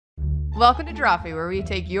Welcome to Drawfee, where we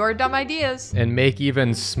take your dumb ideas and make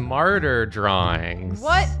even smarter drawings.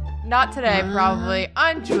 What? Not today, probably.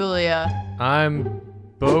 I'm Julia. I'm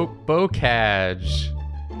Bocage.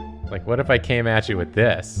 Like, what if I came at you with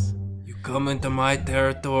this? You come into my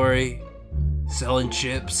territory, selling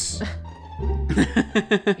chips.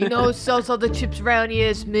 You know who sells all the chips around here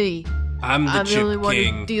is me. I'm the chip the only one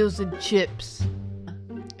king. who deals in chips.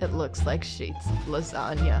 It looks like sheets of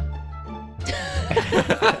lasagna.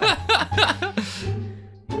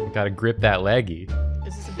 Gotta grip that leggy.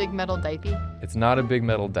 Is this a big metal diaper? It's not a big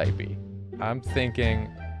metal diaper. I'm thinking,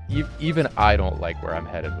 even I don't like where I'm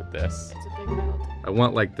headed with this. It's a big metal diaper. I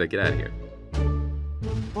want to get out of here.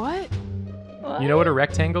 What? You know what a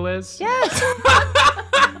rectangle is? Yes!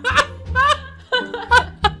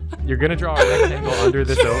 You're gonna draw a rectangle under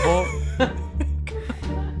this oval?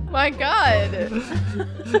 My God.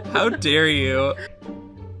 How dare you?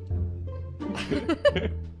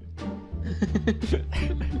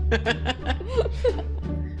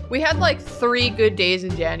 We had like 3 good days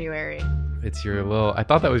in January. It's your little, I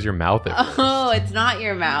thought that was your mouth at first. Oh, it's not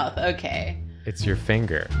your mouth. Okay. It's your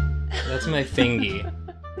finger. That's my thingy.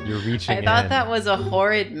 You're reaching I thought in. that was a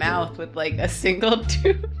horrid mouth with like a single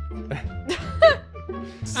tooth.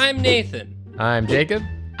 I'm Nathan. I'm Jacob.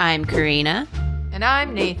 I'm Karina. And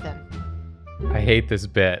I'm Nathan. I hate this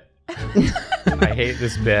bit. I hate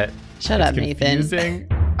this bit. Shut up, Nathan. Confusing.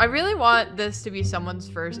 I really want this to be someone's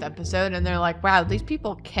first episode and they're like, wow, these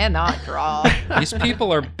people cannot draw. These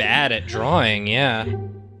people are bad at drawing, yeah.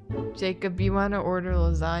 Jacob, you want to order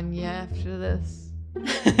lasagna after this?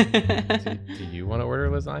 Do you want to order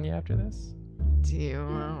lasagna after this? Do you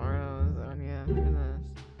want to order lasagna after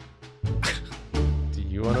this? Do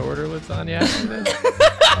you want to order lasagna after this?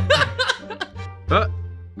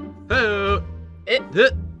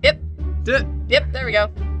 Yep, there we go.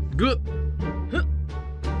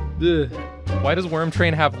 Why does Worm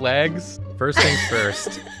Train have legs? First things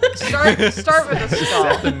first. Start with the skull.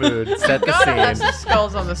 Set the mood. Set the Gotta have scene. some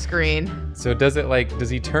skulls on the screen. So does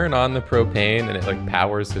he turn on the propane and it like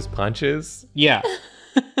powers his punches? Yeah.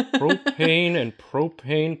 Propane and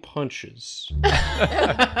propane punches.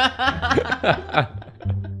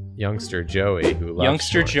 Youngster Joey, who loves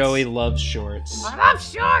Youngster shorts. Joey loves shorts. I love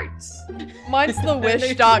shorts. Mine's the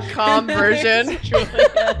wish.com version.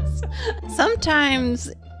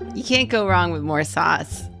 Sometimes you can't go wrong with more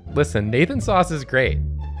sauce. Listen, Nathan sauce is great.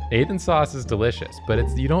 Nathan sauce is delicious, but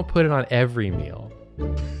you don't put it on every meal.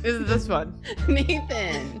 Is it this one?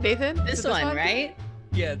 Nathan. Nathan? Is This it one, right?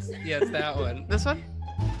 Yeah, it's that one. This one?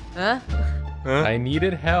 Huh? I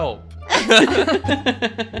needed help.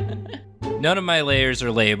 None of my layers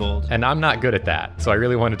are labeled. And I'm not good at that, so I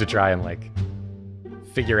really wanted to try and like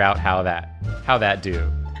figure out how that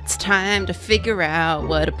do. It's time to figure out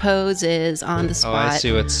what a pose is on the spot. Oh, I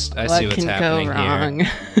see what's what can happening go wrong?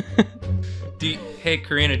 here. Hey,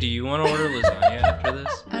 Karina, do you want to order lasagna after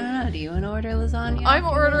this? I don't know. Do you want to order lasagna? I'm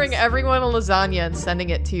after ordering this? everyone a lasagna and sending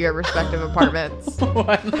it to your respective apartments.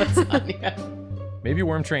 One lasagna. Maybe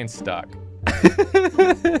Worm Train's stuck.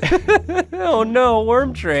 Oh no,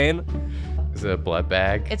 Worm Train. Is it a blood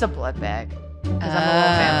bag? It's a blood bag. Because I'm a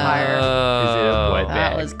little vampire. Is it a blood That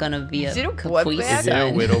bag? was gonna be Is a it a blood Capri bag? Is it a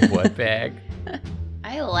Sun. widow blood bag?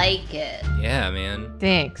 I like it. Yeah, man.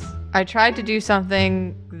 Thanks. I tried to do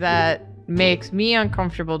something that makes me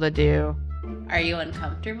uncomfortable to do. Are you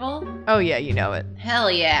uncomfortable? Oh yeah, you know it.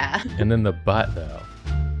 Hell yeah. And then the butt, though.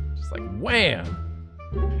 Just like, wham!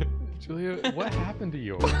 Julia, what happened to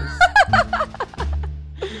yours?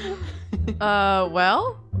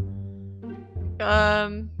 Well?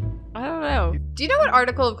 I don't know. Do you know what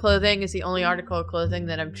article of clothing is the only article of clothing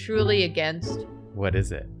that I'm truly against? What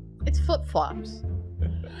is it? It's flip-flops.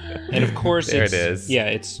 And of course, There it's, it is. Yeah,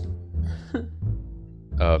 it's.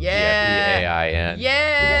 Oh, Yeah. P-F-E-A-I-N.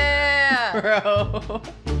 Yeah! Bro.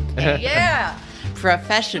 Yeah!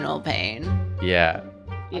 Professional pain. Yeah.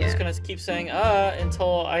 I'm just gonna keep saying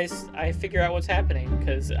until I figure out what's happening,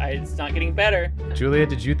 because it's not getting better. Julia,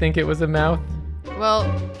 did you think it was a mouth? Well,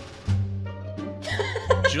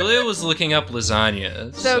 Julia was looking up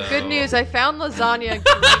lasagna. so good news, I found lasagna in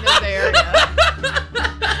Karina's area.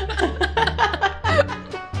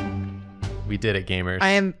 We did it, gamers.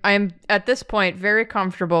 I am at this point very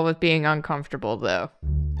comfortable with being uncomfortable though.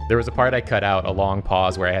 There was a part I cut out, a long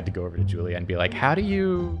pause where I had to go over to Julia and be like, how do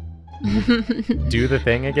you do the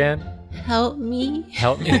thing again? Help me.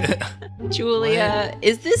 Help me. Julia,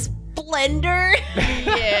 is this Blender?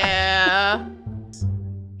 Yeah.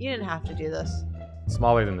 You didn't have to do this.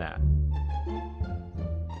 Smaller than that.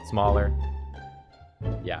 Smaller.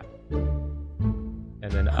 Yeah.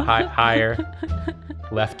 And then higher.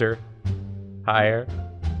 Lefter. Higher.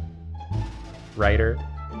 writer.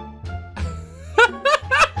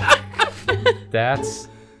 That's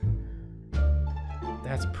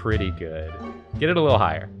pretty good. Get it a little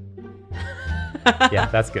higher. Yeah,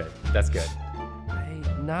 that's good. That's good.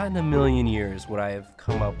 Not in a million years would I have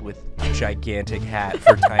come up with a gigantic hat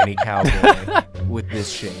for Tiny Cowboy with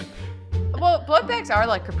this shape. Well, blood bags are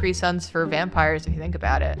like Capri Suns for vampires if you think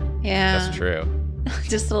about it. Yeah. That's true.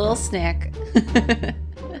 Just a little snack.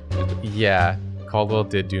 Yeah, Caldwell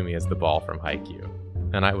did do me as the ball from Haikyuu.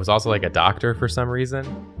 And I was also like a doctor for some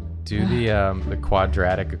reason. Do the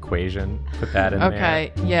quadratic equation. Put that in there.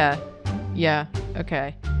 Okay, yeah,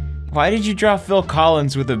 okay. Why did you draw Phil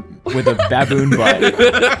Collins with a baboon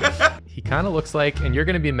butt? He kind of looks like, and you're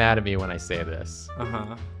going to be mad at me when I say this.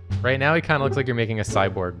 Uh-huh. Right now, he kind of looks like you're making a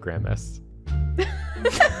cyborg grimace.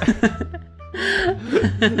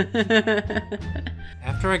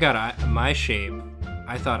 After I got my shape,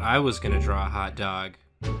 I thought I was going to draw a hot dog,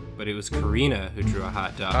 but it was Karina who drew a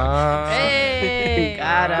hot dog. Hey!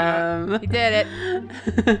 Got him. He did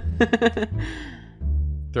it.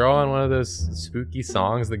 Throw on one of those spooky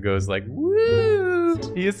songs that goes like, woo!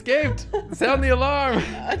 He escaped! Sound the alarm!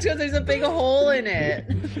 That's because there's a big hole in it.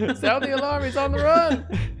 Sound the alarm! He's on the run!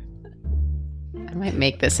 I might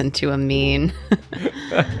make this into a meme.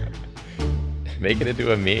 Make it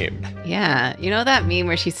into a meme. Yeah, you know that meme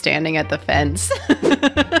where she's standing at the fence?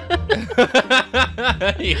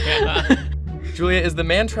 Yeah. Julia, is the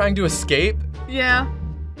man trying to escape? Yeah.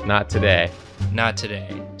 Not today. Not today.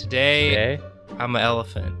 Today, Today? I'm an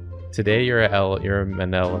elephant. Today you're an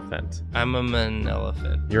elephant. I'm a man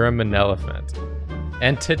elephant. You're a manelephant.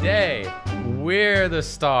 And today, we're the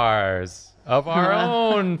stars of our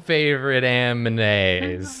own favorite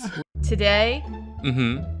animes. Today,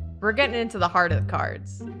 Mm-hmm. we're getting into the heart of the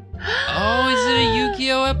cards. Oh, is it a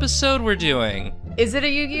Yu-Gi-Oh episode we're doing? Is it a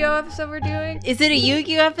Yu-Gi-Oh episode we're doing? Is it a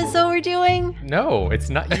Yu-Gi-Oh episode we're doing? No, it's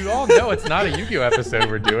not. You all know it's not a Yu-Gi-Oh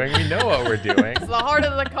episode we're doing. We know what we're doing. It's the heart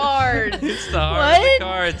of the cards. It's the heart of the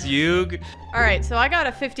cards, Yug. All right, so I got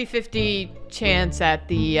a 50-50 chance at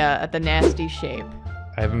the nasty shape.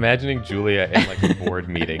 I'm imagining Julia in like a board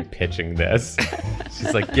meeting pitching this.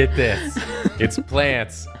 She's like, get this. It's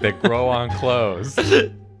plants that grow on clothes.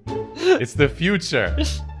 It's the future.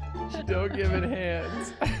 Don't give it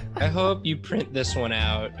hands. I hope you print this one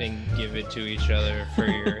out and give it to each other for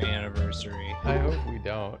your anniversary. I hope we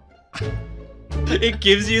don't. It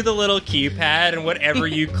gives you the little keypad, and whatever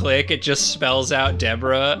you click, it just spells out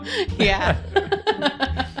Deborah. Yeah.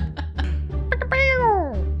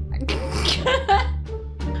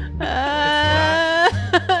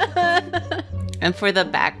 And for the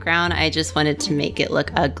background, I just wanted to make it look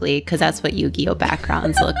ugly because that's what Yu-Gi-Oh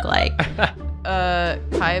backgrounds look like.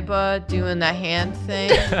 Kaiba doing the hand thing.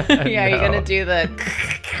 Yeah, you're gonna do the.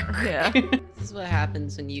 Yeah. This is what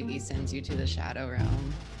happens when Yugi sends you to the Shadow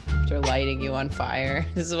Realm after lighting you on fire.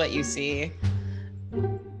 This is what you see.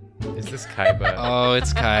 Is this Kaiba? Oh,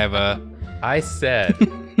 it's Kaiba. I said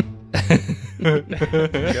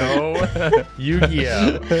no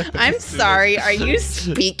Yu-Gi-Oh. I'm sorry. Are you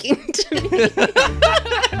speaking to me?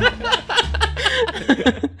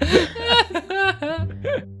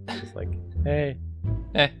 Just like, hey.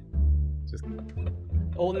 Just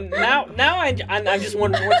Oh, now I'm just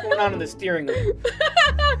wondering what's going on in the steering wheel.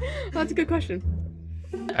 That's a good question.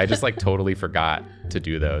 I just like totally forgot to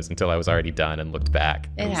do those until I was already done and looked back.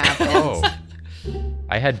 It I was like, happens. oh,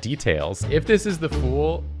 I had details. If this is the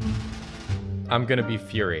Fool, I'm gonna be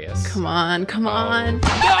furious. Come on, come on.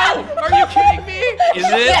 No! Are you kidding me? Is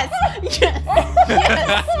it? Yes, yes,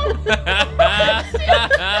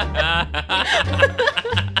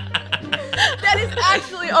 That is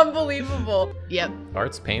actually unbelievable. Yep.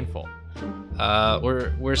 Art's painful.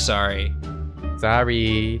 We're sorry.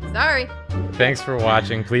 Sorry. Sorry. Thanks for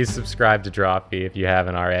watching. Please subscribe to Drawfee if you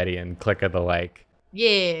haven't already and click on the like.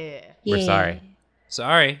 Yeah. We're Yeah. sorry.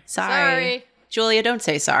 Sorry. Sorry. Julia, don't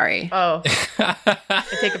say sorry. Oh. I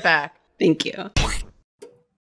take it back. Thank you.